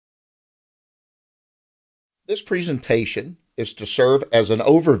This presentation is to serve as an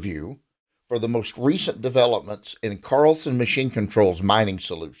overview for the most recent developments in Carlson Machine Control's mining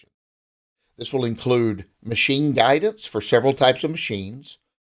solution. This will include machine guidance for several types of machines,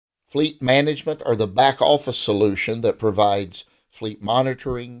 fleet management or the back office solution that provides fleet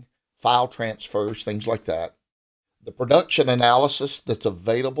monitoring, file transfers, things like that, the production analysis that's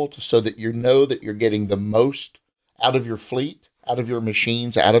available so that you know that you're getting the most out of your fleet, out of your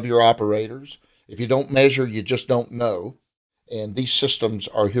machines, out of your operators. If you don't measure, you just don't know. And these systems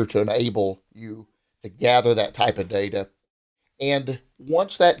are here to enable you to gather that type of data. And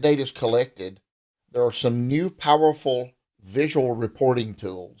once that data is collected, there are some new powerful visual reporting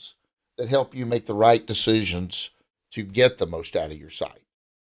tools that help you make the right decisions to get the most out of your site.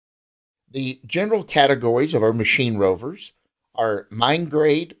 The general categories of our machine rovers are mine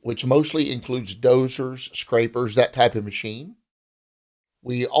grade, which mostly includes dozers, scrapers, that type of machine.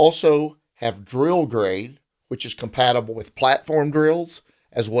 We also have drill grade, which is compatible with platform drills,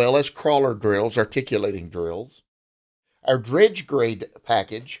 as well as crawler drills, articulating drills. Our dredge grade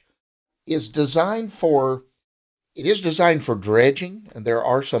package is designed for dredging, and there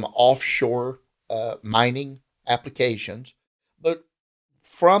are some offshore mining applications. But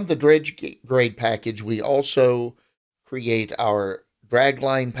from the dredge grade package, we also create our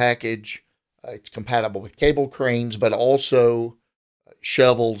dragline package. It's compatible with cable cranes, but also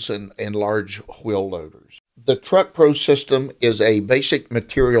shovels and large wheel loaders. The Truck Pro system is a basic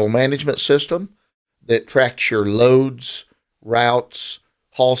material management system that tracks your loads, routes,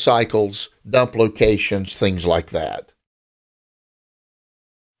 haul cycles, dump locations, things like that.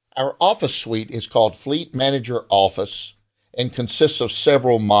 Our office suite is called Fleet Manager Office and consists of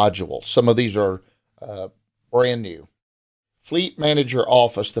several modules. Some of these are brand new. Fleet Manager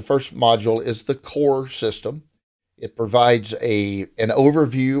Office, the first module is the core system. It provides an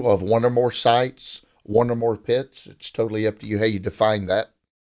overview of one or more sites, one or more pits. It's totally up to you how you define that.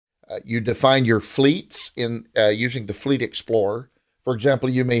 You define your fleets in using the Fleet Explorer. For example,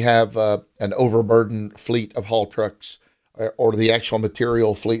 you may have an overburdened fleet of haul trucks or the actual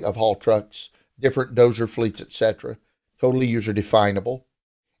material fleet of haul trucks, different dozer fleets, etc. Totally user definable.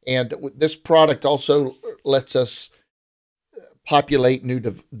 And this product also lets us populate new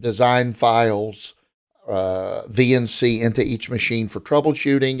design files, VNC into each machine for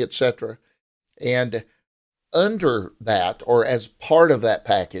troubleshooting, etc. And under that, or as part of that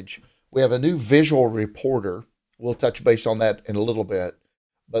package, we have a new visual reporter. We'll touch base on that in a little bit.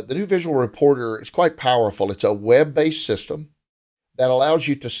 But the new visual reporter is quite powerful. It's a web-based system that allows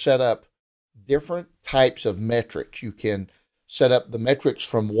you to set up different types of metrics. You can set up the metrics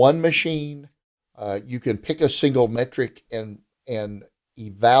from one machine. You can pick a single metric and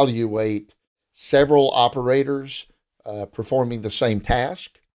evaluate several operators performing the same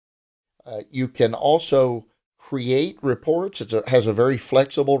task. You can also create reports. It has a very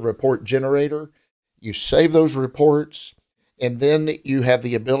flexible report generator. You save those reports, and then you have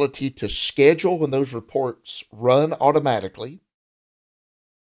the ability to schedule when those reports run automatically.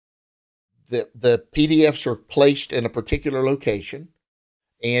 The PDFs are placed in a particular location,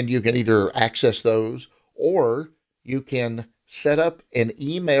 and you can either access those or you can set up an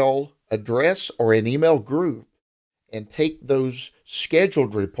email address or an email group and take those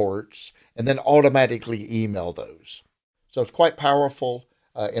scheduled reports and then automatically email those. So it's quite powerful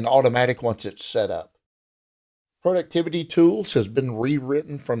and automatic once it's set up. Productivity Tools has been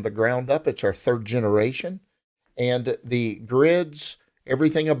rewritten from the ground up. It's our third generation, and the grids,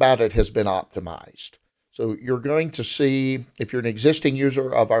 everything about it has been optimized. So you're going to see, if you're an existing user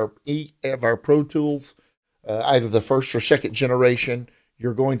of our Pro Tools, either the first or second generation,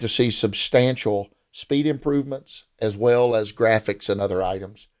 you're going to see substantial speed improvements as well as graphics and other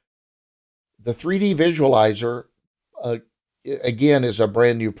items. The 3D Visualizer, again, is a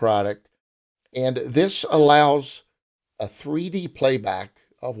brand new product, and this allows a 3D playback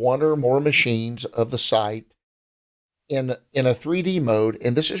of one or more machines of the site in a 3D mode,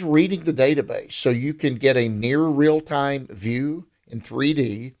 and this is reading the database. So you can get a near real-time view in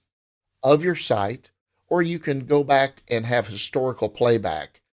 3D of your site, or you can go back and have historical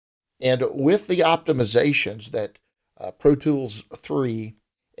playback. And with the optimizations that Pro Tools 3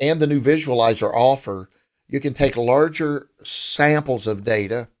 and the new visualizer offer, you can take larger samples of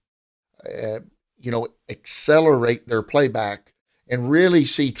data, accelerate their playback and really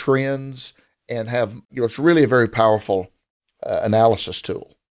see trends and have, it's really a very powerful analysis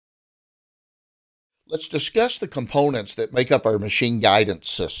tool. Let's discuss the components that make up our machine guidance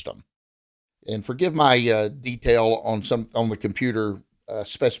system. And forgive my detail on the computer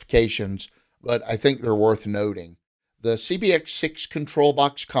specifications, but I think they're worth noting. The CBX6 control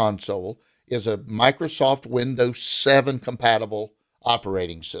box console is a Microsoft Windows 7 compatible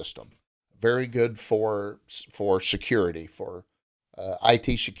operating system. Very good for security, for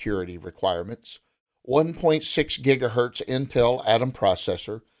IT security requirements. 1.6 gigahertz Intel Atom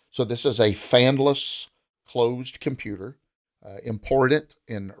processor. So this is a fanless closed computer, important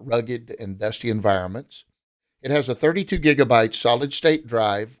in rugged and dusty environments. It has a 32 gigabyte solid state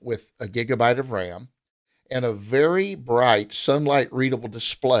drive with a gigabyte of RAM and a very bright sunlight readable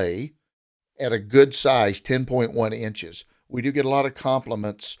display at a good size, 10.1 inches. We do get a lot of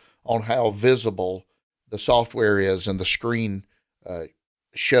compliments on how visible the software is and the screen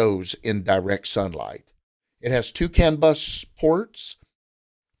shows in direct sunlight. It has two CAN bus ports,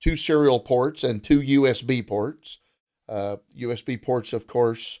 two serial ports, and two USB ports. USB ports, of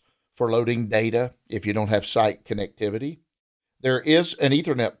course, for loading data if you don't have site connectivity. There is an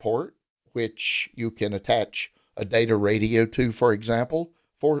Ethernet port, which you can attach a data radio to, for example,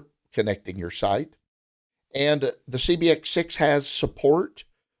 for connecting your site. And the CBX6 has support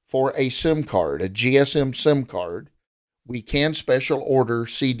for a SIM card, a GSM SIM card. We can special order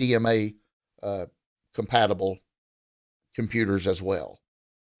CDMA compatible computers as well.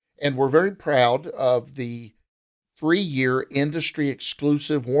 And we're very proud of the 3-year industry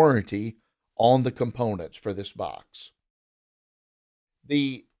exclusive warranty on the components for this box.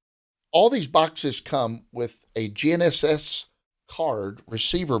 All these boxes come with a GNSS card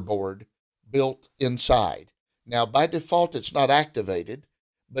receiver board built inside. Now, by default, it's not activated,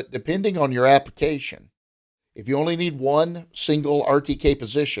 but depending on your application, if you only need one single RTK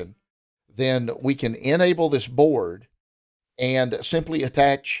position, then we can enable this board and simply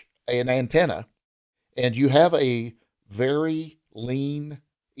attach an antenna, and you have a very lean,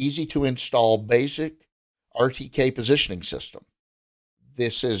 easy to install basic RTK positioning system.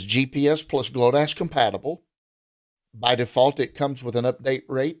 This is GPS plus GLONASS compatible. By default, it comes with an update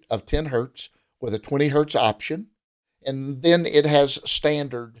rate of 10 hertz with a 20 hertz option, and then it has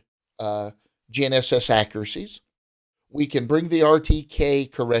standard GNSS accuracies. We can bring the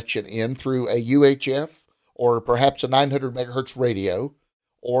RTK correction in through a UHF or perhaps a 900 megahertz radio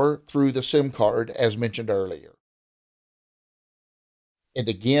or through the SIM card as mentioned earlier. And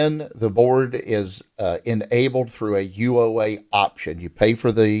again, the board is enabled through a UOA option. You pay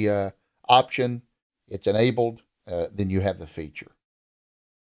for the option, it's enabled, then you have the feature.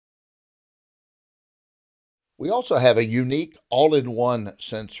 We also have a unique all-in-one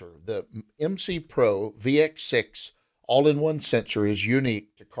sensor. The MC Pro VX6 all-in-one sensor is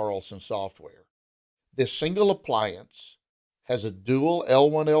unique to Carlson software. This single appliance has a dual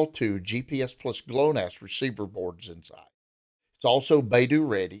L1, L2 GPS plus GLONASS receiver boards inside. It's also Beidou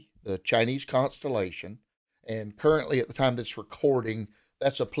ready, the Chinese constellation, and currently at the time of this recording,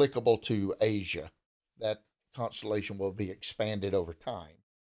 that's applicable to Asia. That constellation will be expanded over time.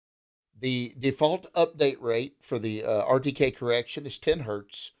 The default update rate for the RTK correction is 10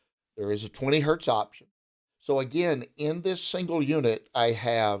 hertz. There is a 20 hertz option. So again, in this single unit, I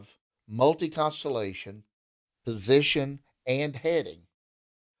have multi-constellation, position, and heading.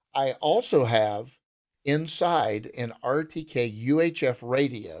 I also have inside an RTK UHF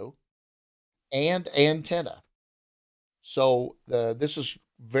radio and antenna. So this is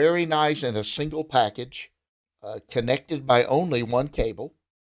very nice in a single package, connected by only one cable.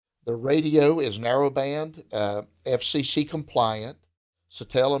 The radio is narrowband, FCC compliant,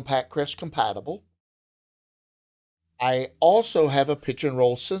 Satel and Packcrest compatible. I also have a pitch and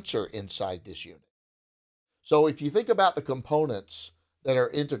roll sensor inside this unit. So if you think about the components that are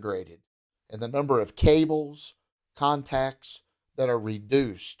integrated and the number of cables, contacts that are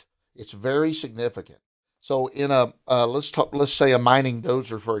reduced, it's very significant. So in let's say a mining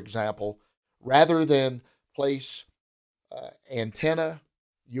dozer, for example, rather than place antenna,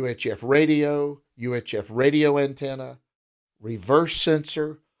 UHF radio antenna, reverse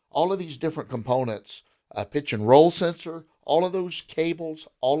sensor, all of these different components, pitch and roll sensor, all of those cables,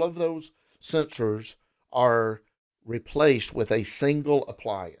 all of those sensors are replaced with a single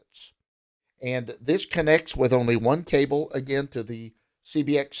appliance. And this connects with only one cable, again, to the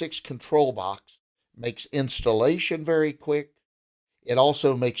CBX6 control box, makes installation very quick. It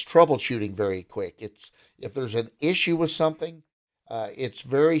also makes troubleshooting very quick. If there's an issue with something, it's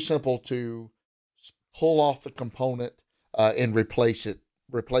very simple to pull off the component and replace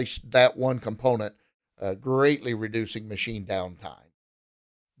that one component, greatly reducing machine downtime.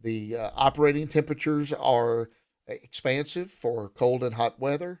 The operating temperatures are expansive for cold and hot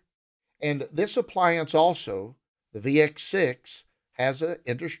weather. And this appliance also, the VX6, has an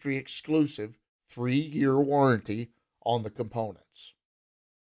industry exclusive 3-year warranty on the components.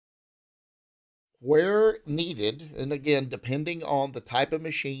 Where needed, and again, depending on the type of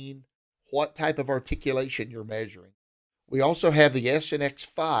machine, what type of articulation you're measuring. We also have the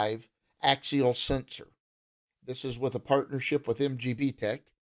SNX5 axial sensor. This is with a partnership with MGB Tech,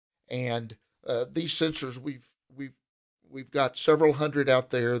 and these sensors we've got several hundred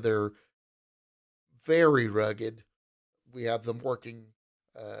out there. They're very rugged. We have them working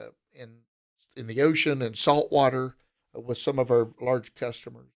in the ocean and saltwater with some of our large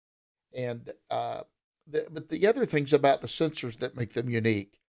customers. And but the other things about the sensors that make them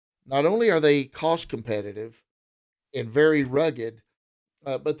unique, not only are they cost competitive and very rugged,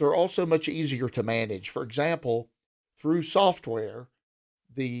 but they're also much easier to manage. For example, through software,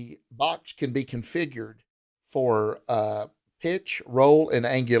 the box can be configured for pitch, roll, and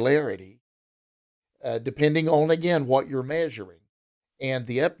angularity, depending on, again, what you're measuring. And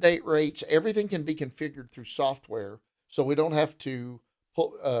the update rates, everything can be configured through software, so we don't have to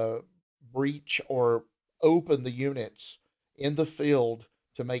breach or open the units in the field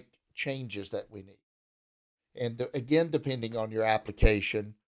to make changes that we need. And again, depending on your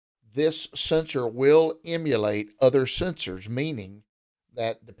application, this sensor will emulate other sensors, meaning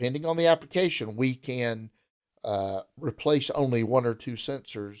that depending on the application, we can replace only one or two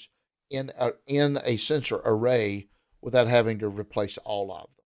sensors in a sensor array without having to replace all of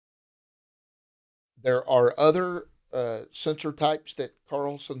them. There are other sensor types that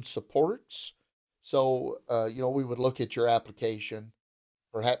Carlson supports. So, we would look at your application.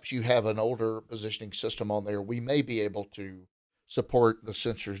 Perhaps you have an older positioning system on there. We may be able to support the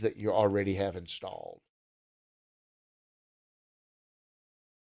sensors that you already have installed.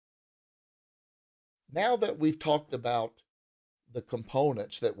 Now that we've talked about the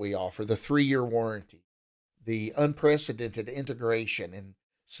components that we offer, the 3-year warranty, the unprecedented integration and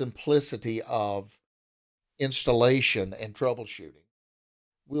simplicity of installation and troubleshooting,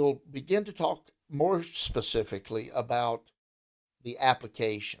 we'll begin to talk more specifically about the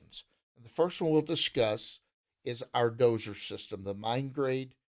applications. The first one we'll discuss is our dozer system, the mine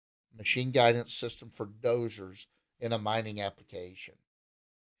grade machine guidance system for dozers in a mining application.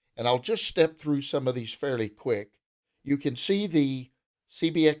 And I'll just step through some of these fairly quick. You can see the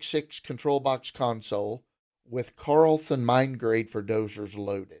CBX6 control box console with Carlson mine grade for dozers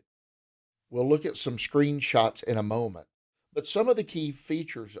loaded. We'll look at some screenshots in a moment, but some of the key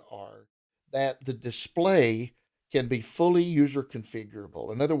features are that the display can be fully user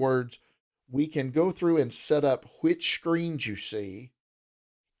configurable. In other words, we can go through and set up which screens you see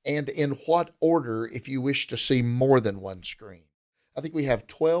and in what order if you wish to see more than one screen. I think we have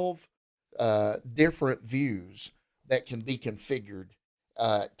 12 different views that can be configured,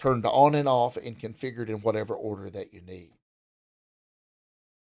 turned on and off, and configured in whatever order that you need.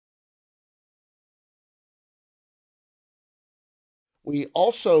 We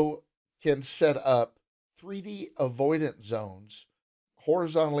also can set up 3D avoidance zones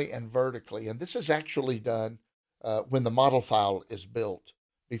horizontally and vertically, and this is actually done when the model file is built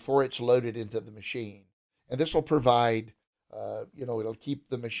before it's loaded into the machine. And this will provide, it'll keep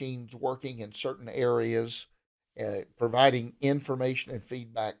the machines working in certain areas, providing information and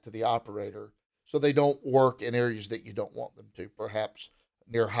feedback to the operator so they don't work in areas that you don't want them to, perhaps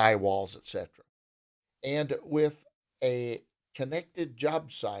near high walls, etc. And with a connected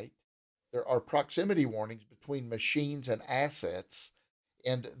job site, there are proximity warnings between machines and assets,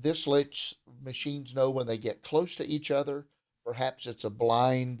 and this lets machines know when they get close to each other. Perhaps it's a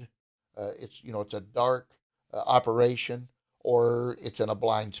blind, it's a dark operation, or it's in a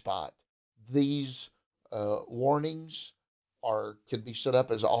blind spot. These warnings can be set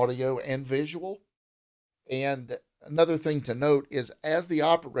up as audio and visual. And another thing to note is as the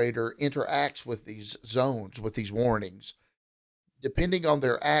operator interacts with these zones, with these warnings, depending on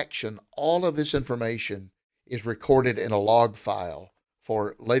their action, all of this information is recorded in a log file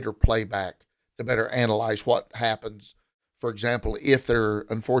for later playback to better analyze what happens, for example, if there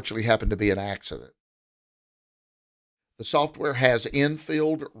unfortunately happened to be an accident. The software has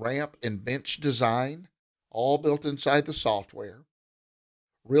in-field ramp and bench design, all built inside the software.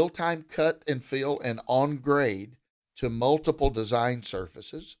 Real-time cut and fill and on-grade to multiple design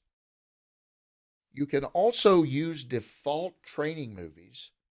surfaces. You can also use default training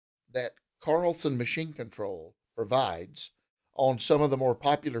movies that Carlson Machine Control provides on some of the more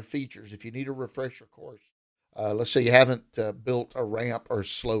popular features. If you need a refresher course, let's say you haven't built a ramp or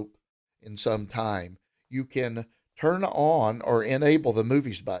slope in some time, you can turn on or enable the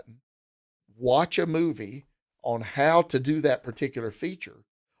movies button, watch a movie on how to do that particular feature,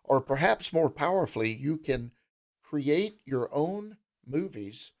 or perhaps more powerfully, you can create your own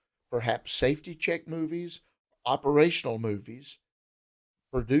movies, perhaps safety check movies, operational movies,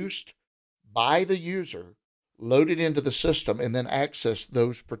 produced by the user, load it into the system, and then access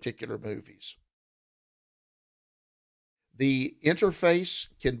those particular movies. The interface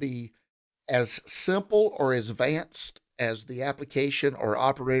can be as simple or as advanced as the application or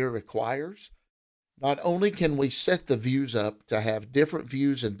operator requires. Not only can we set the views up to have different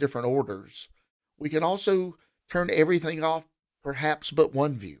views in different orders, we can also turn everything off, perhaps but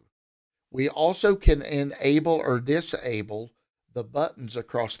one view. We also can enable or disable the buttons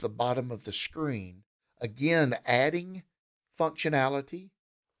across the bottom of the screen, again adding functionality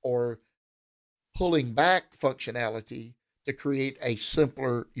or pulling back functionality to create a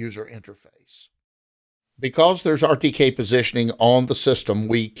simpler user interface. Because there's RTK positioning on the system,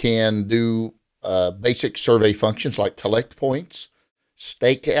 we can do basic survey functions like collect points,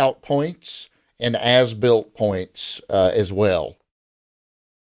 stake out points, and as-built points as well.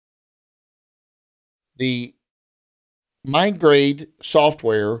 The MindGrade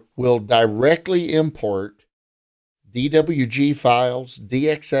software will directly import DWG files,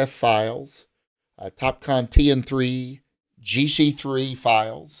 DXF files, TopCon TN3, GC3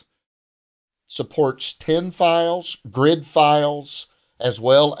 files, supports 10 files, grid files, as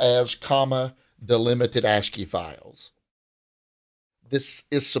well as comma delimited ASCII files. This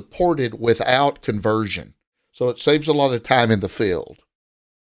is supported without conversion, so it saves a lot of time in the field.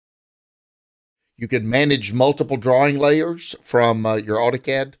 You can manage multiple drawing layers from your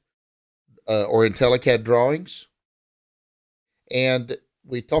AutoCAD or IntelliCAD drawings. And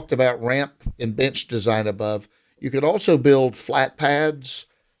we talked about ramp and bench design above. You can also build flat pads,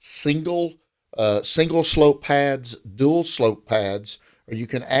 single slope pads, dual slope pads, or you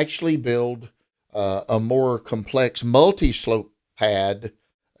can actually build a more complex multi-slope pad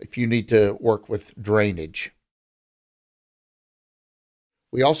if you need to work with drainage.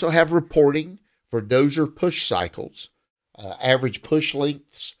 We also have reporting for dozer push cycles, average push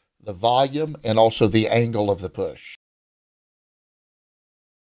lengths, the volume, and also the angle of the push.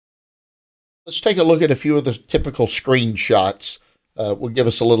 Let's take a look at a few of the typical screenshots. Will give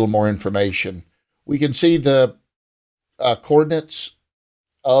us a little more information. We can see the coordinates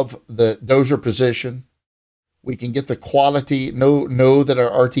of the dozer position. We can get the quality, know that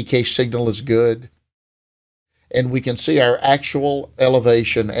our RTK signal is good. And we can see our actual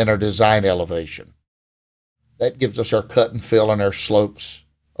elevation and our design elevation. That gives us our cut and fill and our slopes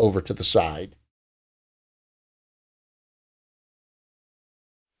over to the side.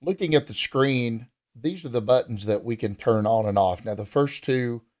 Looking at the screen, these are the buttons that we can turn on and off. Now, the first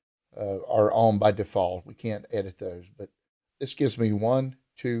two are on by default. We can't edit those, but this gives me 1,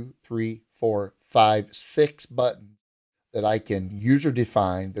 2, 3, 4, 5, 6 buttons that I can user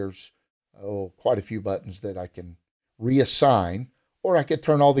define. There's quite a few buttons that I can reassign, or I could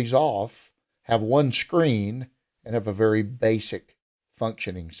turn all these off, have one screen, and have a very basic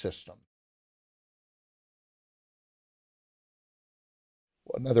functioning system.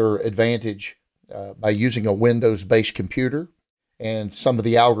 Another advantage by using a Windows-based computer and some of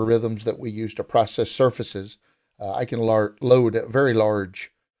the algorithms that we use to process surfaces, I can load very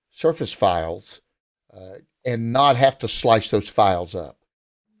large surface files and not have to slice those files up.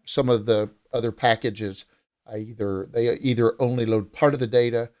 Some of the other packages, they either only load part of the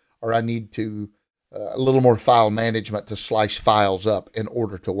data, or I need to a little more file management to slice files up in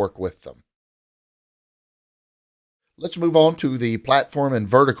order to work with them. Let's move on to the platform and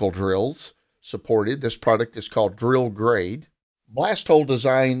vertical drills supported. This product is called Drill Grade. Blast hole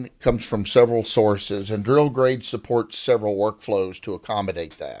design comes from several sources, and Drill Grade supports several workflows to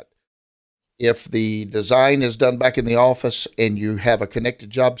accommodate that. If the design is done back in the office and you have a connected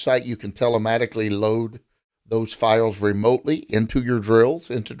job site, you can telematically load those files remotely into your drills,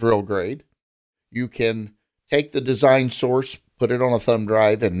 into Drill Grade. You can take the design source, put it on a thumb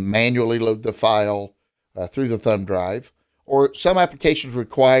drive, and manually load the file through the thumb drive. Or some applications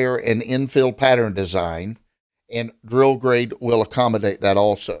require an infill pattern design, and Drill Grade will accommodate that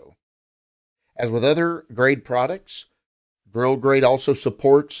also. As with other grade products, Drill Grade also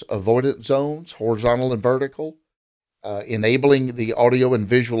supports avoidance zones, horizontal and vertical, enabling the audio and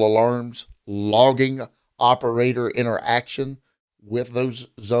visual alarms, logging operator interaction with those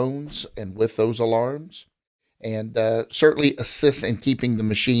zones and with those alarms, and certainly assists in keeping the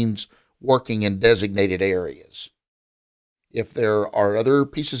machines working in designated areas. If there are other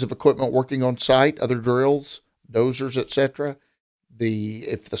pieces of equipment working on site, other drills, dozers, etc.,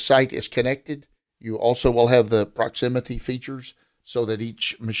 if the site is connected, you also will have the proximity features so that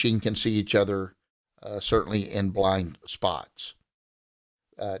each machine can see each other, certainly in blind spots.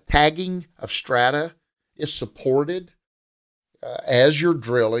 Tagging of strata is supported as you're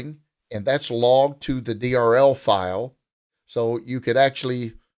drilling, and that's logged to the DRL file. So you could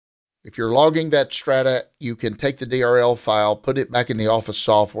actually If you're logging that strata, you can take the DRL file, put it back in the Office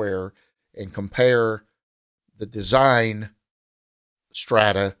software, and compare the design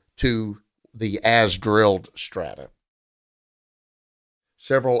strata to the as drilled strata.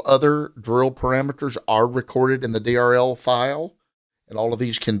 Several other drill parameters are recorded in the DRL file, and all of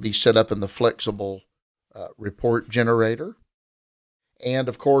these can be set up in the flexible report generator. And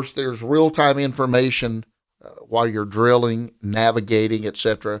of course, there's real-time information while you're drilling, navigating,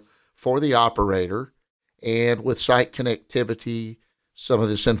 etc., for the operator. And with site connectivity, some of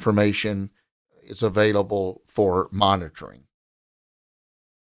this information is available for monitoring.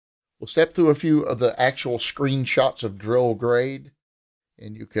 We'll step through a few of the actual screenshots of drill grade,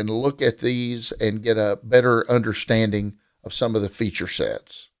 and you can look at these and get a better understanding of some of the feature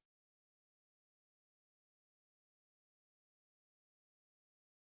sets.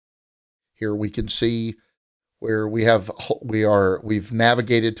 Here we can see where we've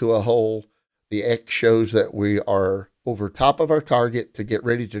navigated to a hole. The X shows that we are over top of our target to get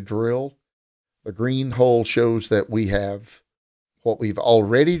ready to drill. The green hole shows that we have what we've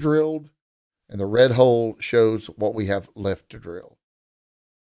already drilled, and the red hole shows what we have left to drill.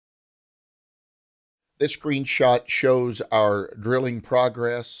 This screenshot shows our drilling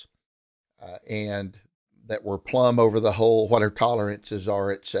progress and that we're plumb over the hole, what our tolerances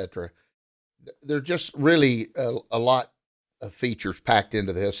are, etc. There's just really a lot of features packed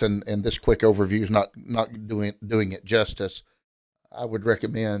into this, and this quick overview is not doing it justice. I would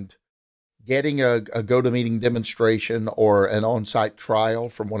recommend getting a GoToMeeting demonstration or an on-site trial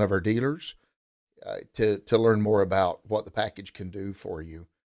from one of our dealers to learn more about what the package can do for you.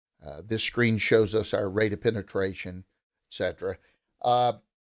 This screen shows us our rate of penetration, etc.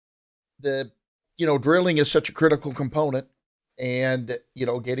 Drilling is such a critical component, and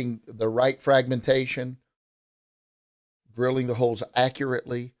getting the right fragmentation, drilling the holes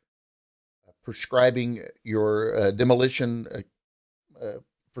accurately, prescribing your demolition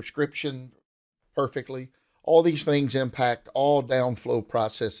prescription perfectly. All these things impact all downflow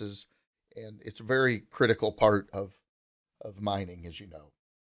processes, and it's a very critical part of mining, as you know.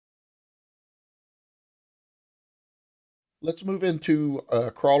 Let's move into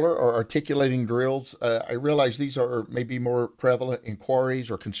crawler or articulating drills. I realize these are maybe more prevalent in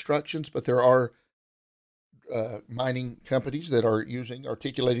quarries or constructions, but there are mining companies that are using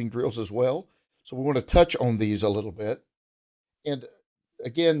articulating drills as well. So we want to touch on these a little bit. And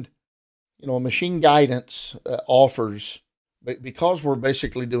again, machine guidance offers, because we're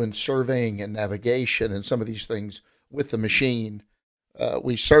basically doing surveying and navigation and some of these things with the machine,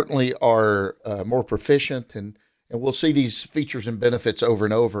 we certainly are more proficient, and we'll see these features and benefits over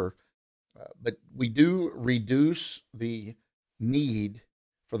and over. But we do reduce the need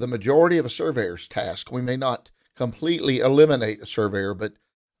for the majority of a surveyor's task. We may not completely eliminate a surveyor, but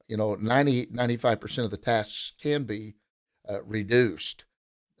 95% of the tasks can be reduced.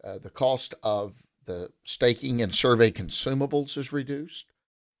 The cost of the staking and survey consumables is reduced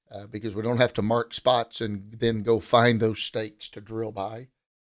because we don't have to mark spots and then go find those stakes to drill by.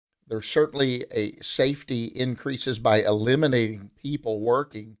 There's certainly a safety increases by eliminating people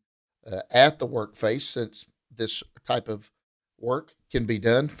working at the work face, since this type of work can be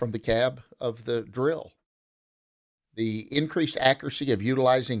done from the cab of the drill. The increased accuracy of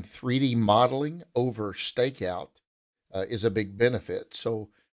utilizing 3D modeling over stakeout is a big benefit. So,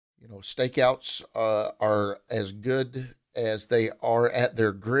 stakeouts are as good as they are at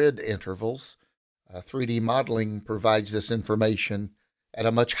their grid intervals. 3D modeling provides this information at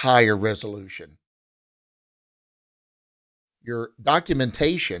a much higher resolution. Your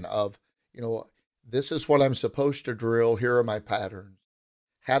documentation of, this is what I'm supposed to drill, here are my patterns.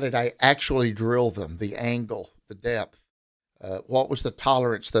 How did I actually drill them? The angle, the depth. What was the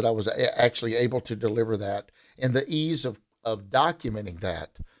tolerance that I was actually able to deliver that? And the ease of documenting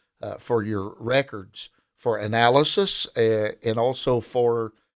that for your records, for analysis, and also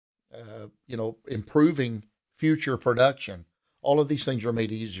for, improving future production. All of these things are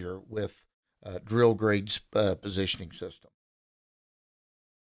made easier with drill grade's positioning system.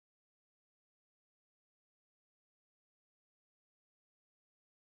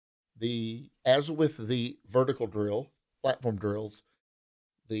 As with the vertical drill, platform drills,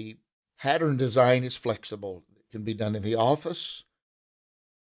 the pattern design is flexible. It can be done in the office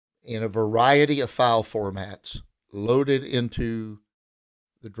in a variety of file formats, loaded into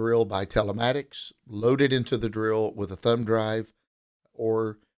the drill by telematics, loaded into the drill with a thumb drive,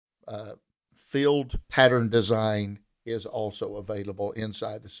 or field pattern design is also available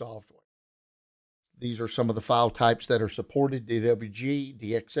inside the software. These are some of the file types that are supported: DWG,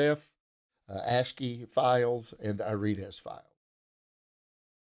 DXF, ASCII files, and IREDES files.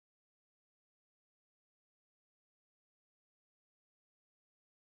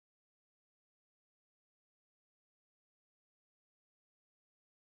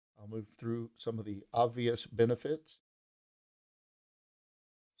 move through some of the obvious benefits.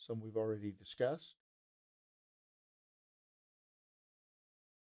 Some we've already discussed.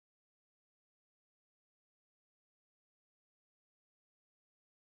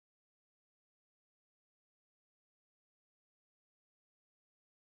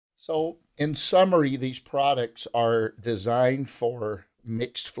 So, in summary, these products are designed for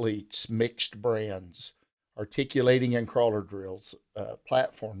mixed fleets, mixed brands, articulating and crawler drills,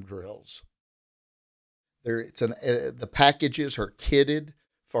 platform drills. The packages are kitted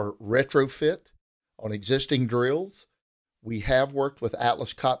for retrofit on existing drills. We have worked with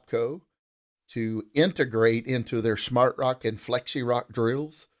Atlas Copco to integrate into their Smart Rock and Flexi Rock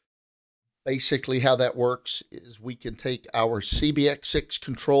drills. Basically, how that works is we can take our CBX6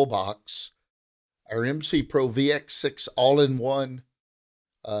 control box, our MC Pro VX6 all-in-one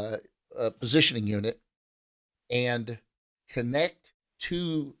positioning unit, and connect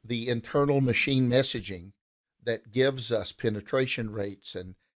to the internal machine messaging that gives us penetration rates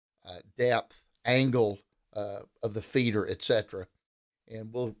and depth, angle of the feeder, etc.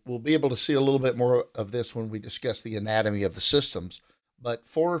 And we'll be able to see a little bit more of this when we discuss the anatomy of the systems. But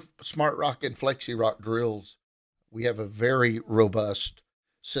for Smart Rock and Flexi Rock drills, we have a very robust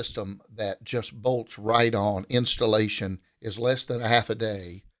system that just bolts right on. Installation is less than a half a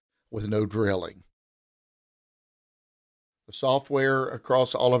day with no drilling. The software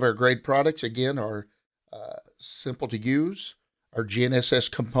across all of our grade products, again, are simple to use. Our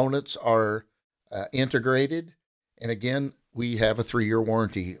GNSS components are integrated. And again, we have a 3-year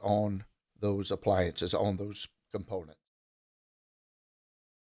warranty on those appliances, on those components.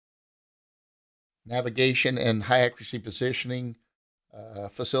 Navigation and high accuracy positioning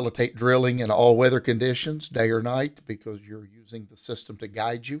facilitate drilling in all weather conditions, day or night, because you're using the system to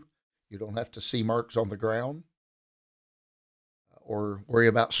guide you. You don't have to see marks on the ground or worry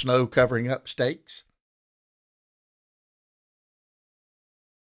about snow covering up stakes.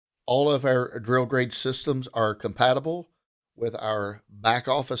 All of our drill grade systems are compatible with our back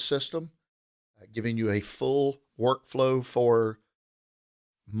office system, giving you a full workflow for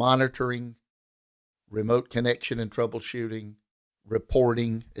monitoring, remote connection and troubleshooting,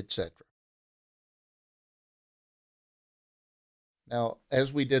 reporting, etc. Now,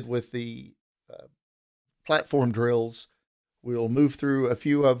 as we did with the platform drills, we'll move through a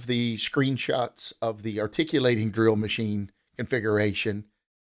few of the screenshots of the articulating drill machine configuration,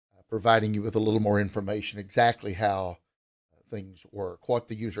 providing you with a little more information exactly how things work, what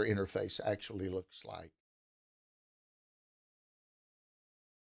the user interface actually looks like.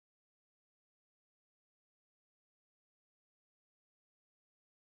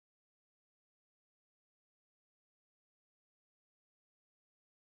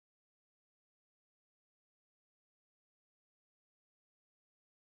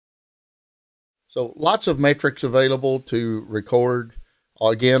 So lots of metrics available to record.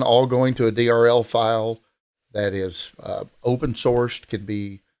 Again, all going to a DRL file that is open sourced, can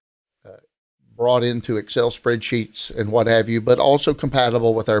be brought into Excel spreadsheets and what have you, but also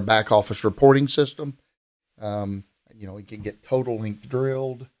compatible with our back office reporting system. You can get total length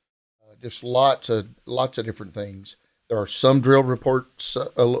drilled, just lots of different things. There are some drill reports,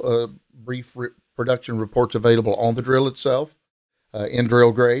 brief production reports available on the drill itself in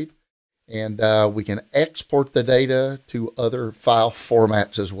drill grade. And we can export the data to other file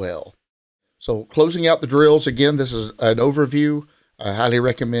formats as well. So closing out the drills, again, this is an overview. I highly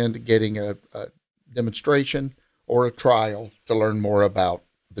recommend getting a demonstration or a trial to learn more about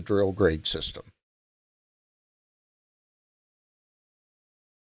the drill grade system.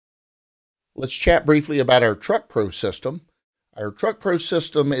 Let's chat briefly about our Truck Pro system. Our Truck Pro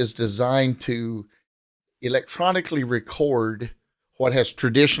system is designed to electronically record what has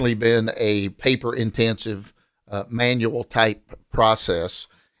traditionally been a paper-intensive manual type process,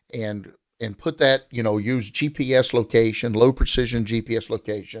 and put that, use GPS location, low precision GPS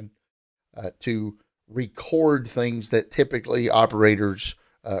location, to record things that typically operators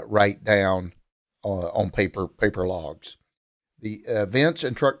write down on paper logs. The events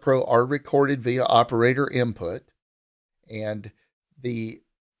in Truck Pro are recorded via operator input, and the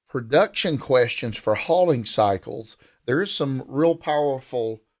production questions for hauling cycles, there is some real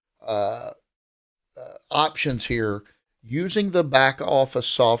powerful options here. Using the back office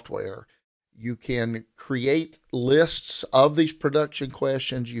software, you can create lists of these production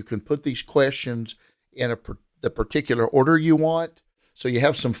questions. You can put these questions in the particular order you want. So you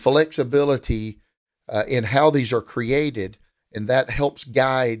have some flexibility in how these are created, and that helps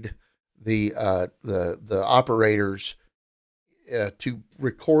guide the operators to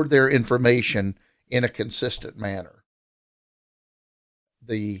record their information in a consistent manner.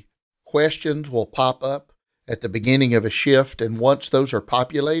 The questions will pop up at the beginning of a shift, and once those are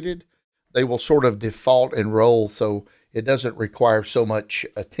populated, they will sort of default and roll, so it doesn't require so much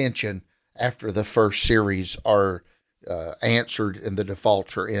attention after the first series are answered and the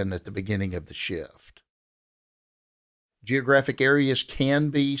defaults are in at the beginning of the shift. Geographic areas can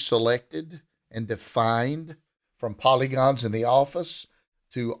be selected and defined from polygons in the office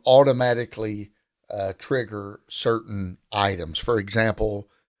to automatically trigger certain items. For example,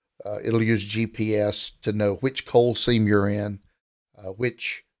 it'll use GPS to know which coal seam you're in,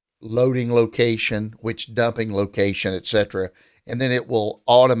 which loading location, which dumping location, etc. And then it will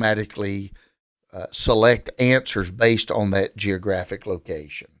automatically select answers based on that geographic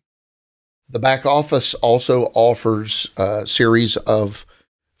location. The back office also offers a series of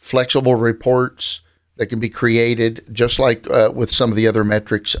flexible reports that can be created just like with some of the other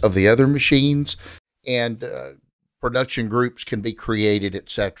metrics of the other machines, and production groups can be created,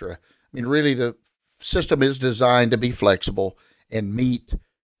 etc. I mean, really, the system is designed to be flexible and meet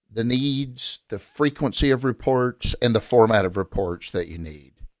the needs, the frequency of reports, and the format of reports that you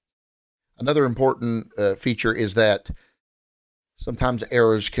need. Another important feature is that sometimes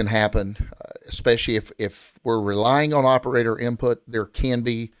errors can happen, especially if we're relying on operator input. There can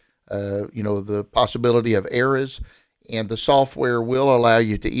be, the possibility of errors, and the software will allow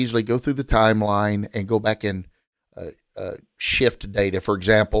you to easily go through the timeline and go back and shift data. For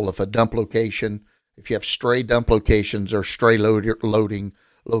example, if you have stray dump locations or stray loading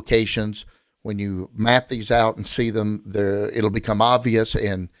locations, when you map these out and see them, it'll become obvious,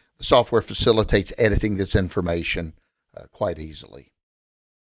 and the software facilitates editing this information quite easily.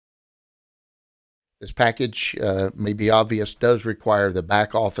 This package, may be obvious, does require the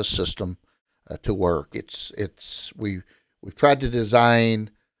back office system to work. We've tried to design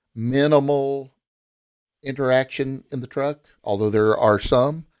minimal interaction in the truck, although there are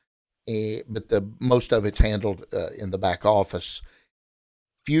some, but most of it's handled in the back office.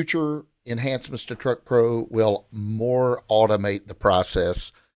 Future enhancements to Truck Pro will more automate the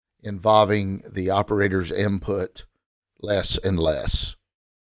process involving the operator's input less and less.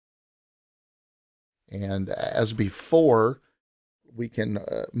 And as before, we can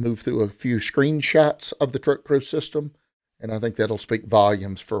move through a few screenshots of the Truck Pro system, and I think that'll speak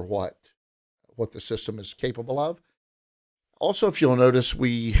volumes for what the system is capable of. Also, if you'll notice,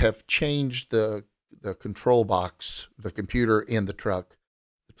 we have changed the control box, the computer in the truck.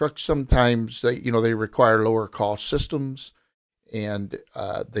 The trucks sometimes they require lower cost systems, and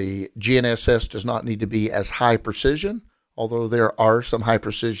the GNSS does not need to be as high precision, although there are some high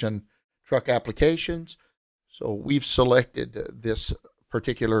precision truck applications. So we've selected this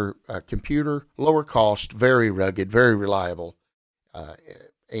particular computer, lower cost, very rugged, very reliable,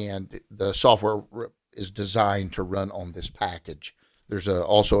 and the software is designed to run on this package. There's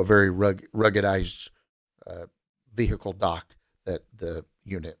also a very ruggedized vehicle dock that the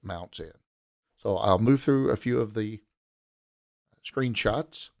unit mounts in. So I'll move through a few of the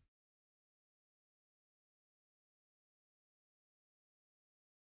screenshots.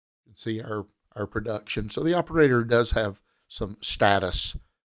 You can see our production. So the operator does have some status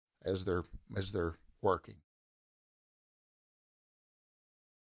as they're working.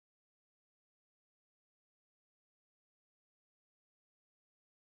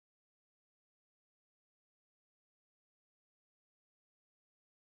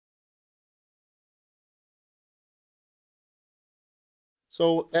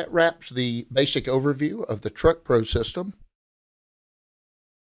 So that wraps the basic overview of the Truck Pro system.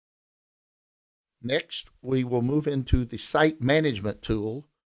 Next, we will move into the site management tool,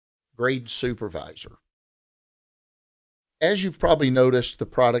 Grade Supervisor. As you've probably noticed, the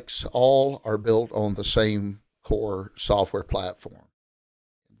products all are built on the same core software platform.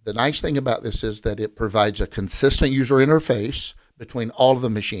 The nice thing about this is that it provides a consistent user interface between all of the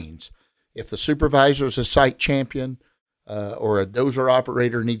machines. If the supervisor is a site champion, or a dozer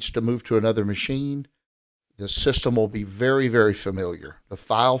operator needs to move to another machine, the system will be very, very familiar. The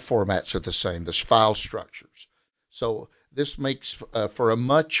file formats are the same, the file structures. So this makes for a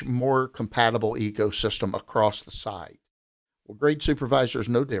much more compatible ecosystem across the site. Well, Grade Supervisor is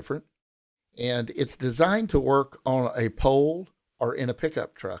no different, and it's designed to work on a pole or in a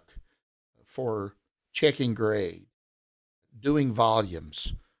pickup truck for checking grade, doing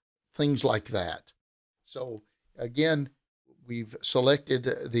volumes, things like that. So again, we've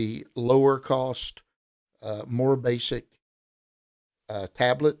selected the lower cost, more basic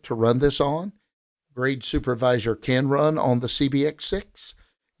tablet to run this on. Grade Supervisor can run on the CBX6.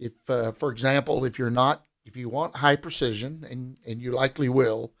 If, for example, if you want high precision, and you likely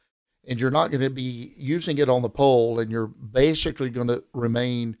will, and you're not going to be using it on the pole, and you're basically going to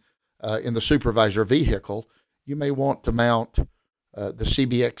remain in the supervisor vehicle, you may want to mount the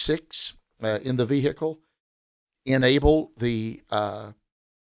CBX6 in the vehicle, enable the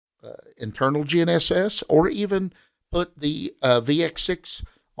internal GNSS, or even put the VX6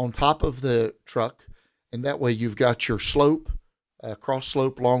 on top of the truck, and that way you've got your slope, cross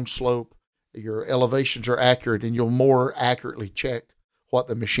slope, long slope, your elevations are accurate, and you'll more accurately check what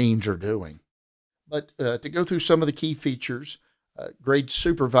the machines are doing. But to go through some of the key features, Grade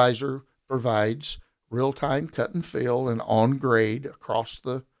Supervisor provides real-time cut and fill and on grade across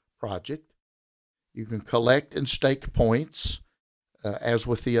the project. You can collect and stake points, as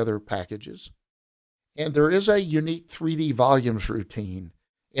with the other packages. And there is a unique 3D volumes routine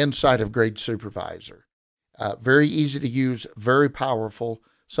inside of Grade Supervisor. Very easy to use, very powerful.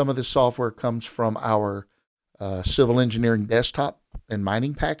 Some of the software comes from our civil engineering desktop and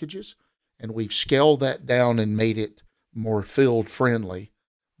mining packages, and we've scaled that down and made it more field friendly.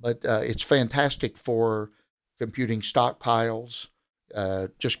 But it's fantastic for computing stockpiles,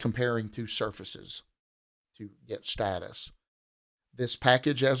 just comparing two surfaces to get status. This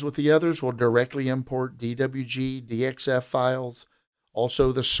package, as with the others, will directly import DWG, DXF files,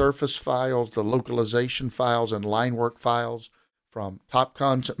 also the surface files, the localization files, and line work files from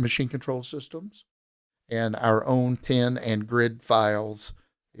Topcon's machine control systems, and our own TIN and grid files.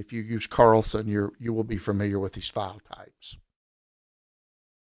 If you use Carlson, you will be familiar with these file types.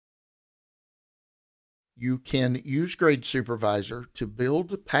 You can use Grade Supervisor to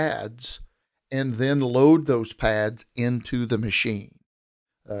build pads and then load those pads into the machine.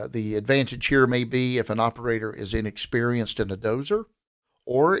 The advantage here may be if an operator is inexperienced in a dozer,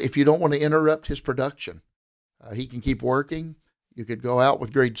 or if you don't want to interrupt his production. He can keep working. You could go out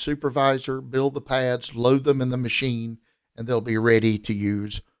with Grade Supervisor, build the pads, load them in the machine, and they'll be ready to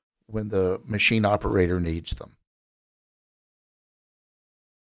use when the machine operator needs them.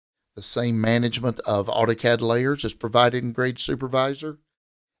 The same management of AutoCAD layers is provided in Grade Supervisor,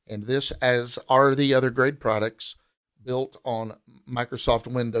 and this, as are the other Grade products, built on Microsoft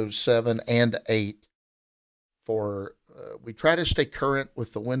Windows 7 and 8. We try to stay current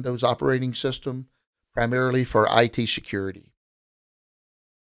with the Windows operating system, primarily for IT security.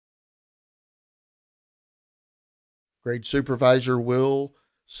 Grade Supervisor will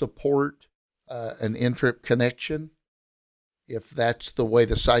support an Intrip connection if that's the way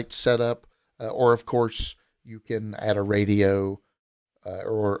the site's set up, or of course you can add a radio,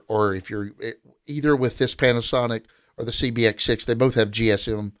 or if you're either with this Panasonic or the CBX6, they both have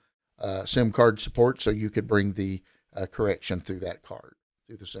GSM SIM card support, so you could bring the correction through that card,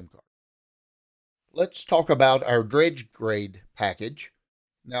 through the SIM card. Let's talk about our dredge grade package.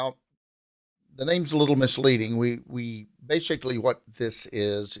 Now, the name's a little misleading. We basically, what this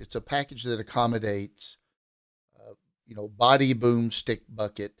is, it's a package that accommodates body boom stick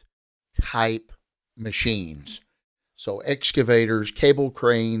bucket type machines. So excavators, cable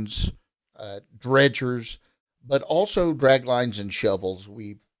cranes, dredgers, but also drag lines and shovels.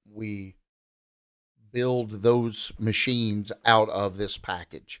 We build those machines out of this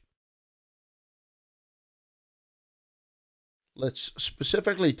package. Let's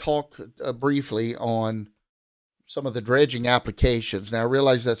specifically talk briefly on some of the dredging applications. Now, I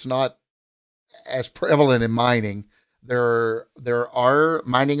realize that's not as prevalent in mining. There are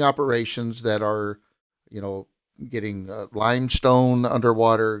mining operations that are, getting limestone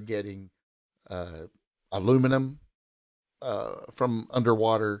underwater, getting aluminum from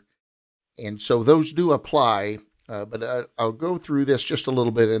underwater. And so those do apply, but I'll go through this just a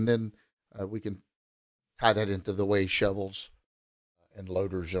little bit, and then we can tie that into the way shovels and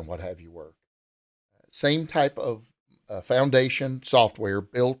loaders and what have you work. Same type of foundation software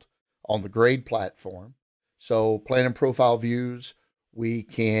built on the Grade platform. So plan and profile views, we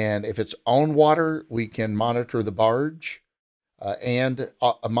can, if it's on water, we can monitor the barge and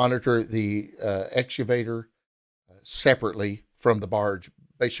monitor the excavator separately from the barge,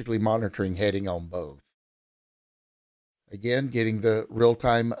 basically monitoring heading on both. Again, getting the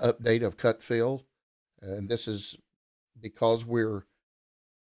real-time update of cut fill, and this is because of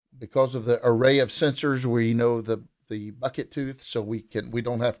the array of sensors, we know the bucket tooth, so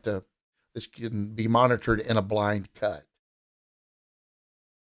this can be monitored in a blind cut.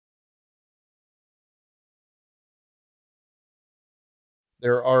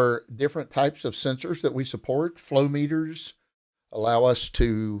 There are different types of sensors that we support. Flow meters allow us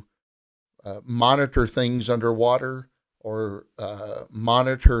to monitor things underwater, or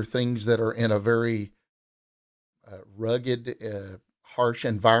monitor things that are in a very rugged, harsh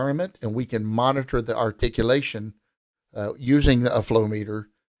environment, and we can monitor the articulation using a flow meter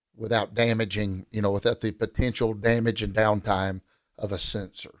without damaging, without the potential damage and downtime of a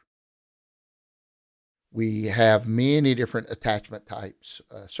sensor. We have many different attachment types,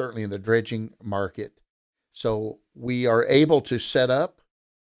 certainly in the dredging market. So we are able to set up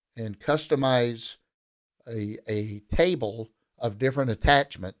and customize a table of different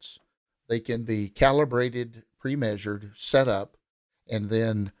attachments. They can be calibrated, pre-measured, set up, and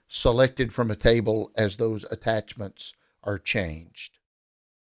then selected from a table as those attachments are changed.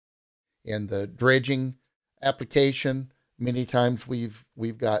 In the dredging application, many times we've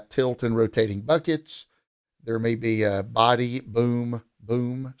got tilt and rotating buckets. There may be a body, boom,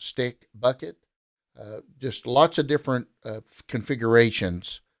 stick, bucket. Just lots of different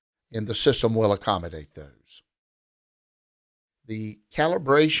configurations, and the system will accommodate those. The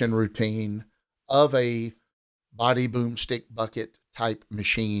calibration routine of a body, boom, stick, bucket type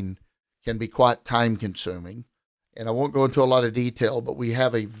machine can be quite time consuming. And I won't go into a lot of detail, but we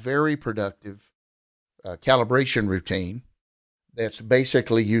have a very productive calibration routine that's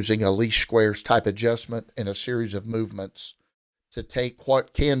basically using a least squares type adjustment and a series of movements to take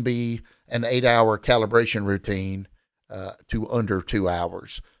what can be an 8-hour calibration routine to under 2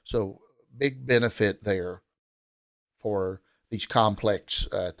 hours. So big benefit there for these complex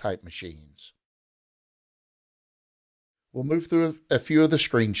type machines. We'll move through a few of the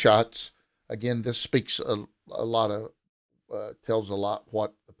screenshots. Again, this speaks a lot of, tells a lot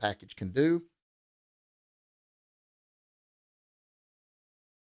what the package can do.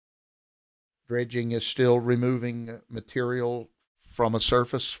 Dredging is still removing material from a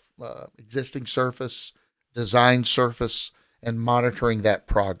surface, existing surface, design surface, and monitoring that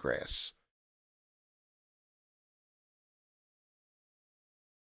progress.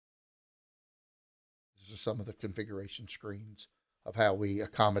 These are some of the configuration screens of how we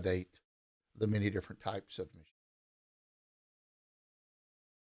accommodate the many different types of machines.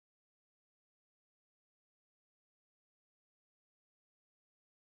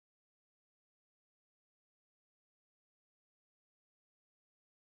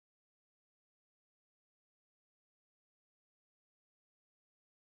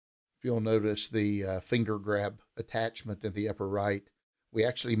 If you'll notice the finger grab attachment in the upper right, we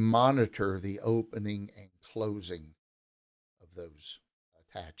actually monitor the opening and closing of those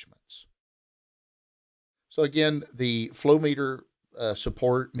attachments. So again, the flow meter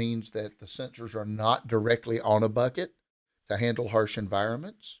support means that the sensors are not directly on a bucket to handle harsh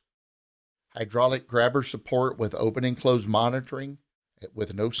environments. Hydraulic grabber support with open and close monitoring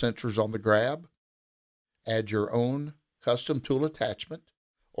with no sensors on the grab. Add your own custom tool attachment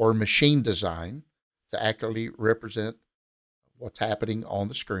or machine design to accurately represent what's happening on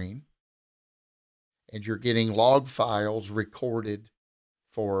the screen. And you're getting log files recorded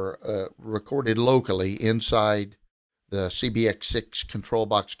locally inside the CBX6 control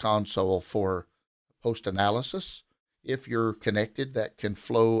box console for post-analysis. If you're connected, that can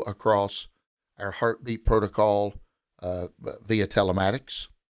flow across our heartbeat protocol via telematics.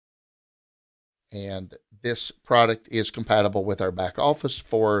 And this product is compatible with our back office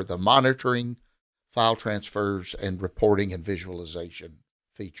for the monitoring, file transfers, and reporting and visualization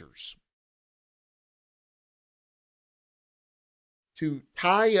features. To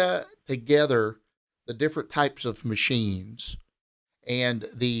tie together the different types of machines and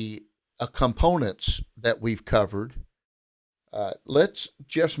the components that we've covered, let's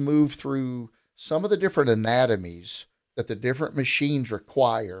just move through some of the different anatomies that the different machines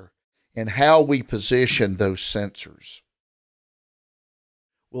require and how we position those sensors.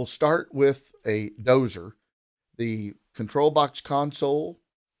 We'll start with a dozer. The control box console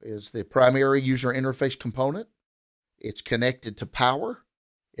is the primary user interface component. It's connected to power.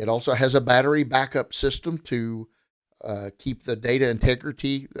 It also has a battery backup system to keep the data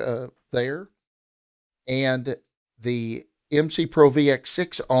integrity there. And the MC Pro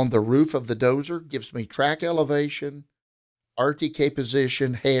VX6 on the roof of the dozer gives me track elevation, RTK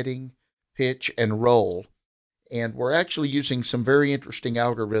position, heading, pitch, and roll. And we're actually using some very interesting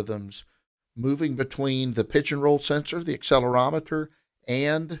algorithms moving between the pitch and roll sensor, the accelerometer,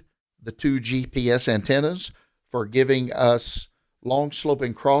 and the 2 GPS antennas for giving us long slope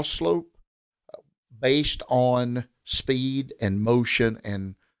and cross slope based on speed and motion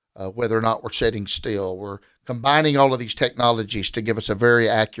and whether or not we're sitting still. We're combining all of these technologies to give us a very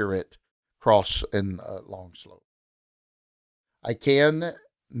accurate cross and long slope. I can,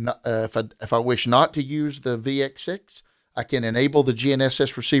 if I wish not to use the VX6, I can enable the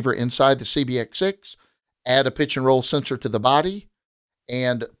GNSS receiver inside the CBX6, add a pitch and roll sensor to the body,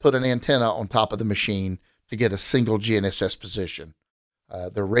 and put an antenna on top of the machine to get a single GNSS position.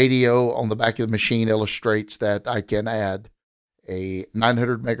 The radio on the back of the machine illustrates that I can add a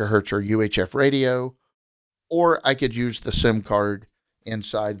 900 megahertz or UHF radio, or I could use the SIM card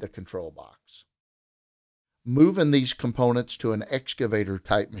inside the control box. moving these components to an excavator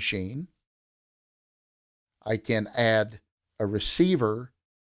type machine. I can add a receiver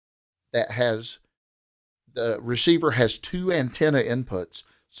the receiver has 2 antenna inputs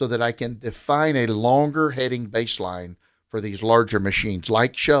so that I can define a longer heading baseline for these larger machines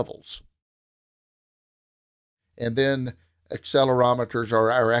like shovels. And then accelerometers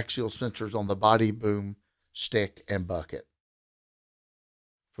are our axial sensors on the body, boom, stick, and bucket.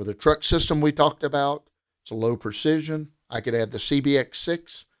 For the truck system we talked about, it's a low precision. I could add the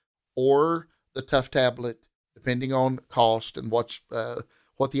CBX6 or the Tough Tablet, depending on cost and what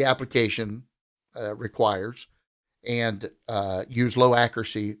the application requires, and use low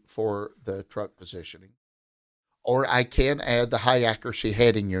accuracy for the truck positioning. Or I can add the high accuracy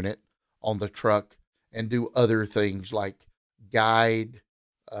heading unit on the truck and do other things like guide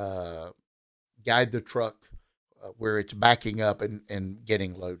the truck where it's backing up and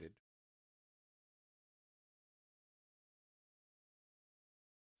getting loaded.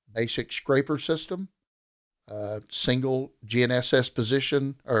 Basic scraper system, single GNSS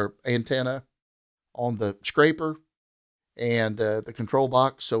position or antenna on the scraper and the control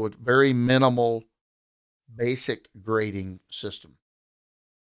box. So it's very minimal basic grading system.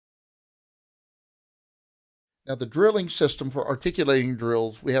 Now the drilling system for articulating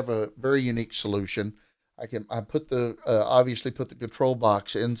drills, we have a very unique solution. I put obviously put the control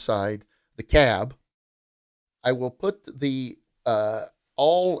box inside the cab. I will put the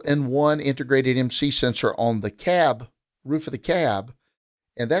all-in-one integrated MC sensor on the cab, roof of the cab,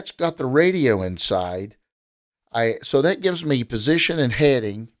 and that's got the radio inside. So that gives me position and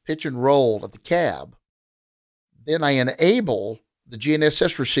heading, pitch and roll of the cab. Then I enable the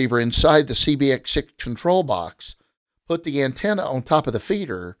GNSS receiver inside the CBX6 control box, put the antenna on top of the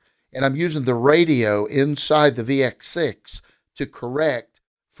feeder, and I'm using the radio inside the VX6 to correct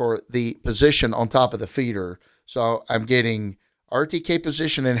for the position on top of the feeder. So I'm getting RTK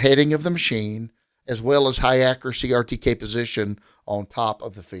position and heading of the machine, as well as high accuracy RTK position on top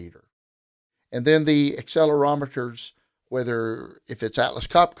of the feeder. And then the accelerometers, if it's Atlas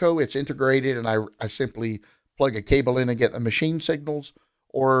Copco, it's integrated, and I simply plug a cable in and get the machine signals,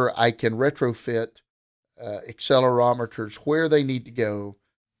 or I can retrofit accelerometers where they need to go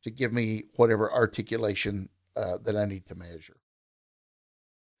to give me whatever articulation that I need to measure.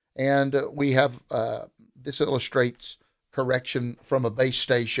 And we have, this illustrates correction from a base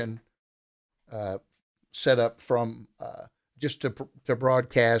station set up from just to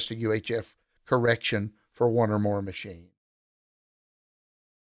broadcast a UHF correction for one or more machines.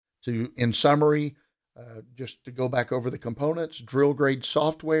 In summary, just to go back over the components, drill grade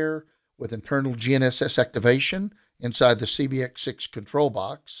software with internal GNSS activation inside the CBX6 control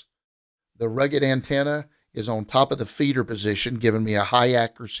box. The rugged antenna is on top of the feeder position, giving me a high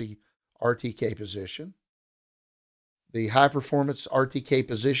accuracy RTK position. The high performance RTK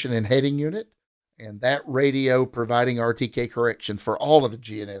position and heading unit, and that radio providing RTK correction for all of the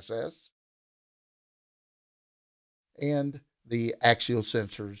GNSS. And the axial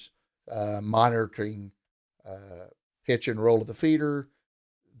sensors monitoring pitch and roll of the feeder,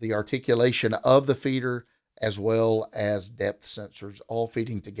 the articulation of the feeder, as well as depth sensors, all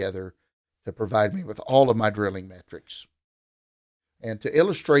feeding together to provide me with all of my drilling metrics. And to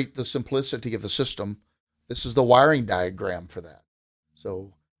illustrate the simplicity of the system, this is the wiring diagram for that.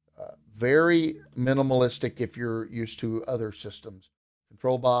 So very minimalistic if you're used to other systems.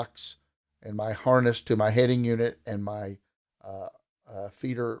 Control box and my harness to my heading unit and my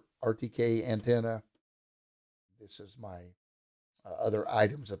feeder RTK antenna. This is my other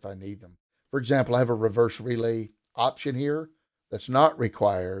items if I need them. For example, I have a reverse relay option here that's not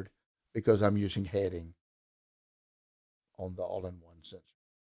required because I'm using heading on the all-in-one sensor.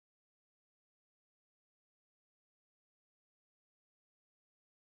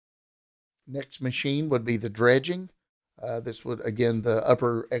 Next machine would be the dredging. This would, again, the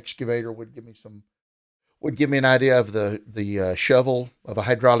upper excavator would give me an idea of the shovel, of a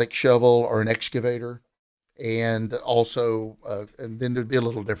hydraulic shovel or an excavator, and also, and then it'd be a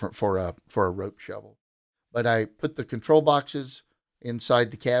little different for a rope shovel. But I put the control boxes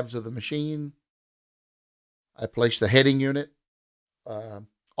inside the cabs of the machine. I place the heading unit,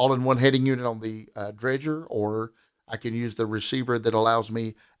 all-in-one heading unit on the dredger, or I can use the receiver that allows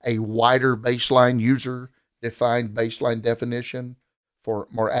me a wider baseline, user-defined baseline definition for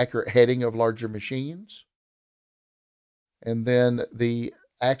more accurate heading of larger machines. And then the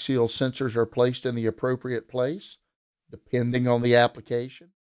axial sensors are placed in the appropriate place, depending on the application.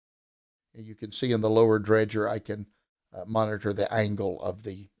 And you can see in the lower dredger, I can monitor the angle of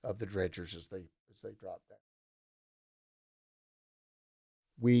the dredgers as they drop down.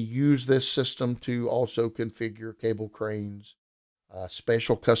 We use this system to also configure cable cranes,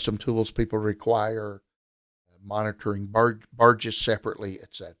 special custom tools people require, monitoring barges separately,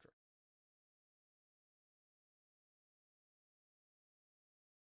 etc.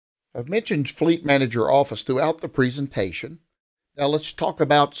 I've mentioned Fleet Manager Office throughout the presentation. Now let's talk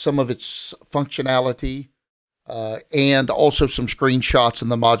about some of its functionality and also some screenshots and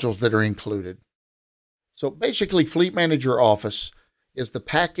the modules that are included. So basically, Fleet Manager Office is the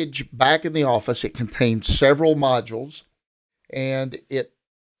package back in the office. It contains several modules, and it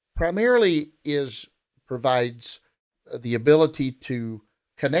primarily provides the ability to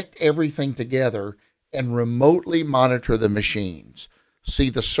connect everything together and remotely monitor the machines, see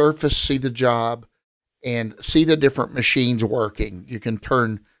the surface, see the job, and see the different machines working. You can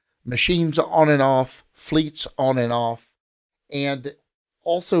turn machines on and off, fleets on and off, and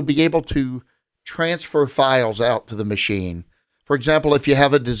also be able to transfer files out to the machine. For example, if you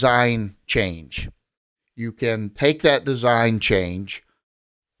have a design change, you can take that design change,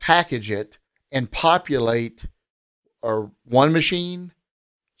 package it, and populate one machine,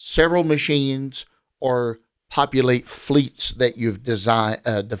 several machines, or populate fleets that you've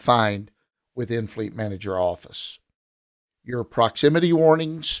defined within Fleet Manager Office. Your proximity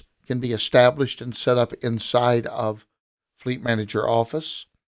warnings can be established and set up inside of Fleet Manager Office.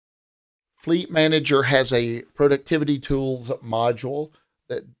 Fleet Manager has a productivity tools module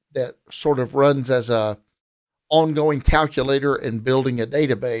that sort of runs as a ongoing calculator and building a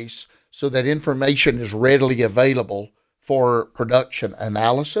database so that information is readily available for production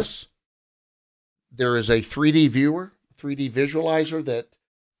analysis. There is a 3D viewer, 3D visualizer that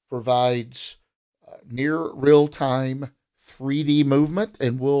provides near real-time 3D movement,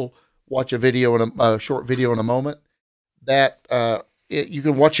 and we'll watch a short video in a moment. That you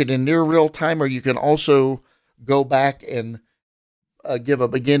can watch it in near real time, or you can also go back and give a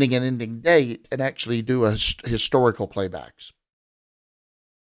beginning and ending date and actually do a historical playbacks.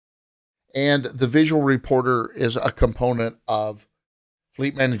 And the visual reporter is a component of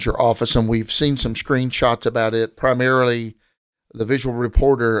Fleet Manager Office, and we've seen some screenshots about it. Primarily, the visual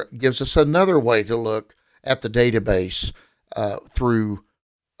reporter gives us another way to look at the database through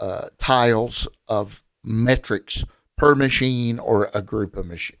tiles of metrics per machine or a group of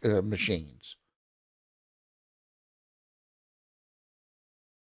machines.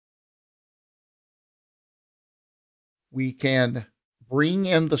 We can bring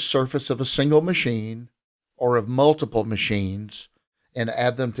in the surface of a single machine or of multiple machines and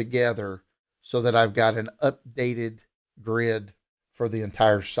add them together so that I've got an updated grid for the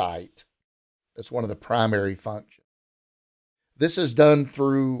entire site. That's one of the primary functions. This is done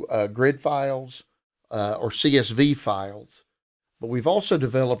through grid files or CSV files, but we've also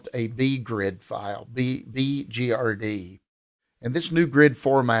developed a bgrid file, bgrd. And this new grid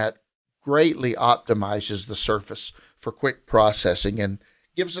format greatly optimizes the surface for quick processing and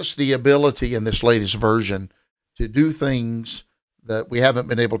gives us the ability in this latest version to do things that we haven't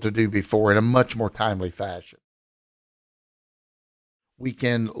been able to do before in a much more timely fashion. We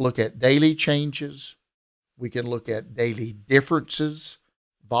can look at daily changes. We can look at daily differences,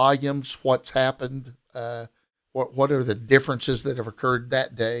 volumes, what's happened, what are the differences that have occurred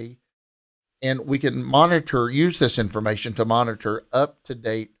that day. And we can use this information to monitor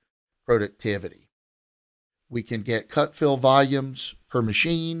up-to-date productivity. We can get cut fill volumes per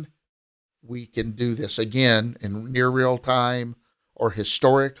machine. We can do this again in near real time or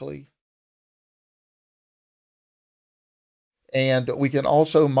historically. And we can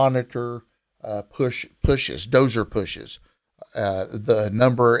also monitor pushes, dozer pushes, the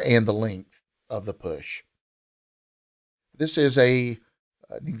number and the length of the push. This is an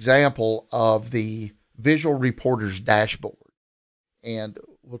example of the visual reporter's dashboard. And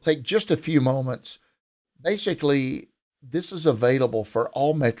we'll take just a few moments. Basically, this is available for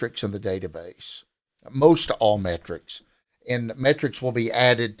all metrics in the database, most all metrics. And metrics will be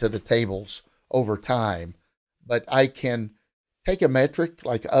added to the tables over time. But I can take a metric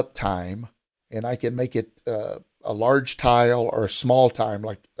like uptime, and I can make it a large tile or a small tile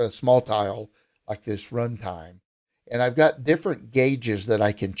like this runtime. And I've got different gauges that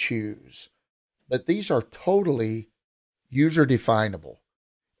I can choose. But these are totally user definable.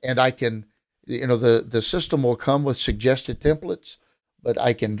 And I can, the system will come with suggested templates, but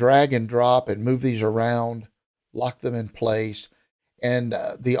I can drag and drop and move these around, lock them in place. And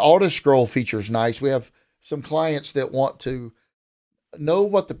the auto scroll feature is nice. We have some clients that want to know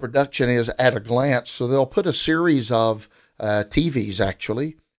what the production is at a glance. So they'll put a series of TVs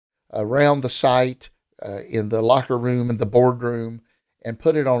actually around the site, in the locker room, in the boardroom, and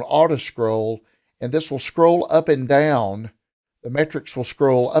put it on auto scroll. And this will scroll up and down The metrics will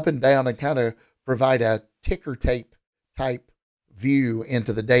scroll up and down and kind of provide a ticker tape type view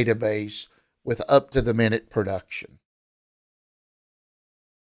into the database with up to the minute production.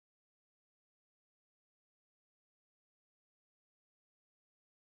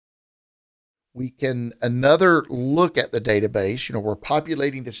 We can another look at the database. We're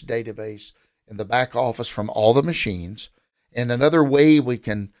populating this database in the back office from all the machines. And another way we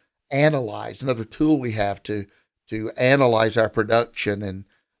can analyze, another tool we have to analyze our production and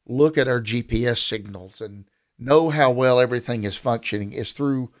look at our GPS signals and know how well everything is functioning is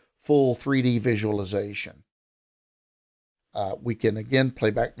through full 3D visualization. We can, again,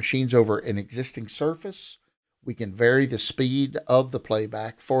 play back machines over an existing surface. We can vary the speed of the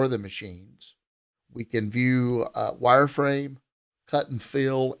playback for the machines. We can view wireframe, cut and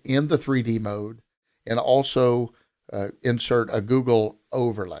fill in the 3D mode, and also insert a Google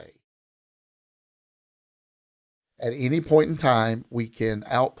overlay. At any point in time, we can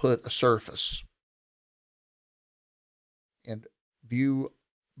output a surface and view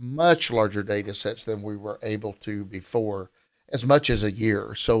much larger data sets than we were able to before, as much as a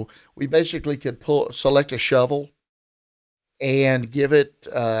year. So we basically could select a shovel and give it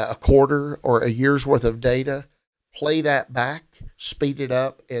a quarter or a year's worth of data, play that back, speed it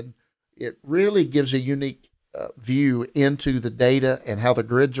up, and it really gives a unique view into the data and how the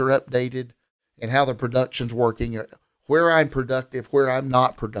grids are updated and how the production's working, where I'm productive, where I'm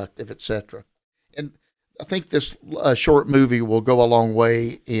not productive, etc. And I think this short movie will go a long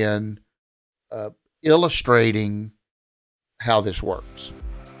way in illustrating how this works.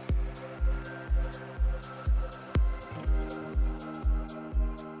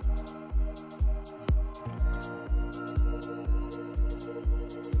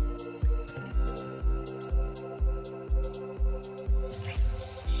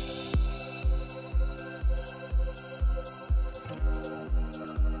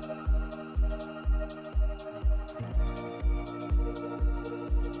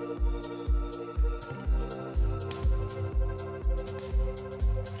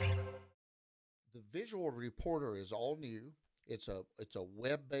 The visual reporter is all new. It's a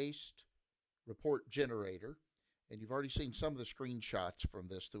web-based report generator, and you've already seen some of the screenshots from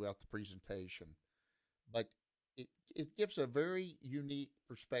this throughout the presentation. But it gives a very unique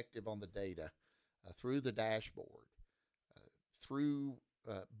perspective on the data through the dashboard, through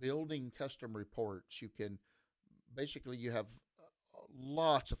building custom reports. You have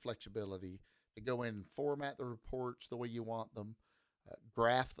lots of flexibility to go in and format the reports the way you want them,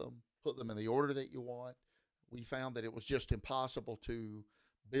 graph them, put them in the order that you want. We found that it was just impossible to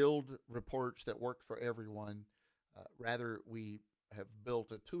build reports that worked for everyone. Rather, we have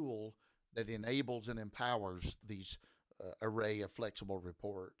built a tool that enables and empowers these array of flexible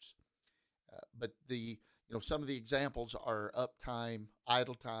reports. But some of the examples are uptime,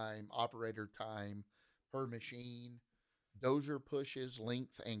 idle time, operator time per machine, dozer pushes,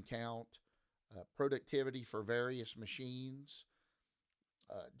 length and count, productivity for various machines,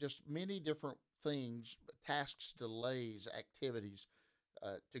 just many different things, tasks, delays, activities,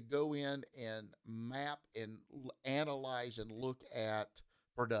 to go in and map and analyze and look at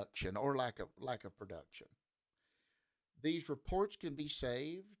production or lack of production. These reports can be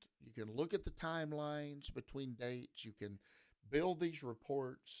saved. You can look at the timelines between dates. You can build these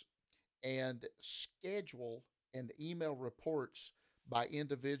reports and schedule and email reports by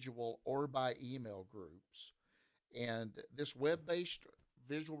individual or by email groups. And this web-based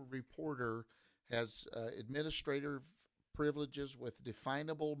visual reporter has administrative privileges with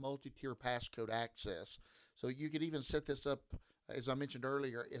definable multi-tier passcode access. So you could even set this up, as I mentioned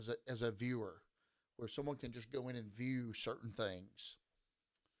earlier, as a viewer, where someone can just go in and view certain things.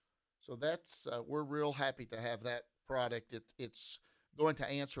 So that's we're real happy to have that product. It's going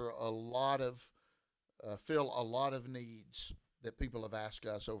to answer a lot of fill a lot of needs that people have asked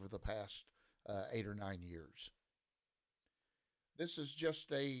us over the past 8 or 9 years. This is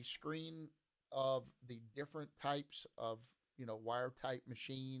just a screen of the different types of wire type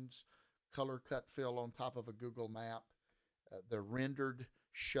machines, color cut fill on top of a Google map, the rendered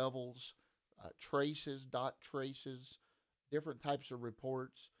shovels, traces, dot traces, different types of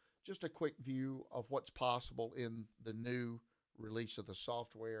reports. Just a quick view of what's possible in the new release of the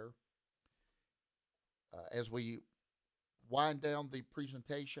software. As we wind down the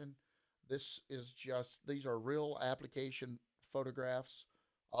presentation, these are real application photographs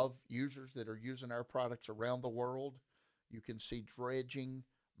of users that are using our products around the world. You can see dredging,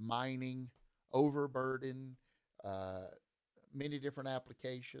 mining, overburden, many different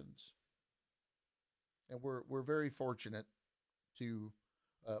applications. And we're very fortunate to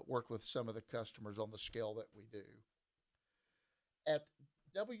work with some of the customers on the scale that we do. At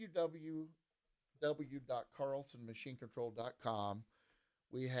www.carlsonmachinecontrol.com,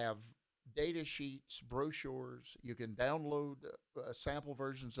 we have data sheets, brochures. You can download sample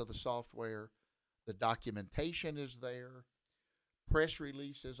versions of the software. The documentation is there, press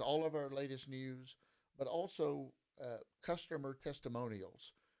releases, all of our latest news, but also customer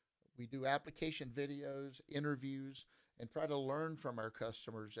testimonials. We do application videos, interviews, and try to learn from our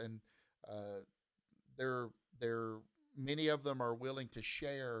customers. And uh, they're many of them are willing to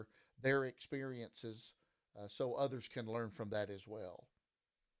share their experiences so others can learn from that as well.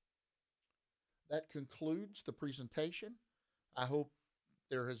 That concludes the presentation. I hope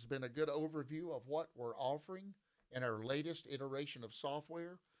there has been a good overview of what we're offering in our latest iteration of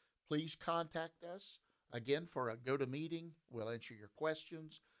software. Please contact us again for a GoToMeeting. We'll answer your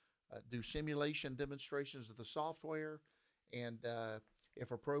questions, do simulation demonstrations of the software, and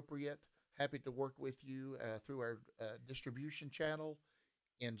if appropriate, happy to work with you through our distribution channel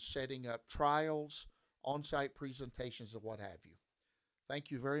in setting up trials, on site presentations, and what have you. Thank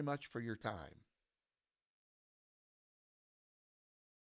you very much for your time.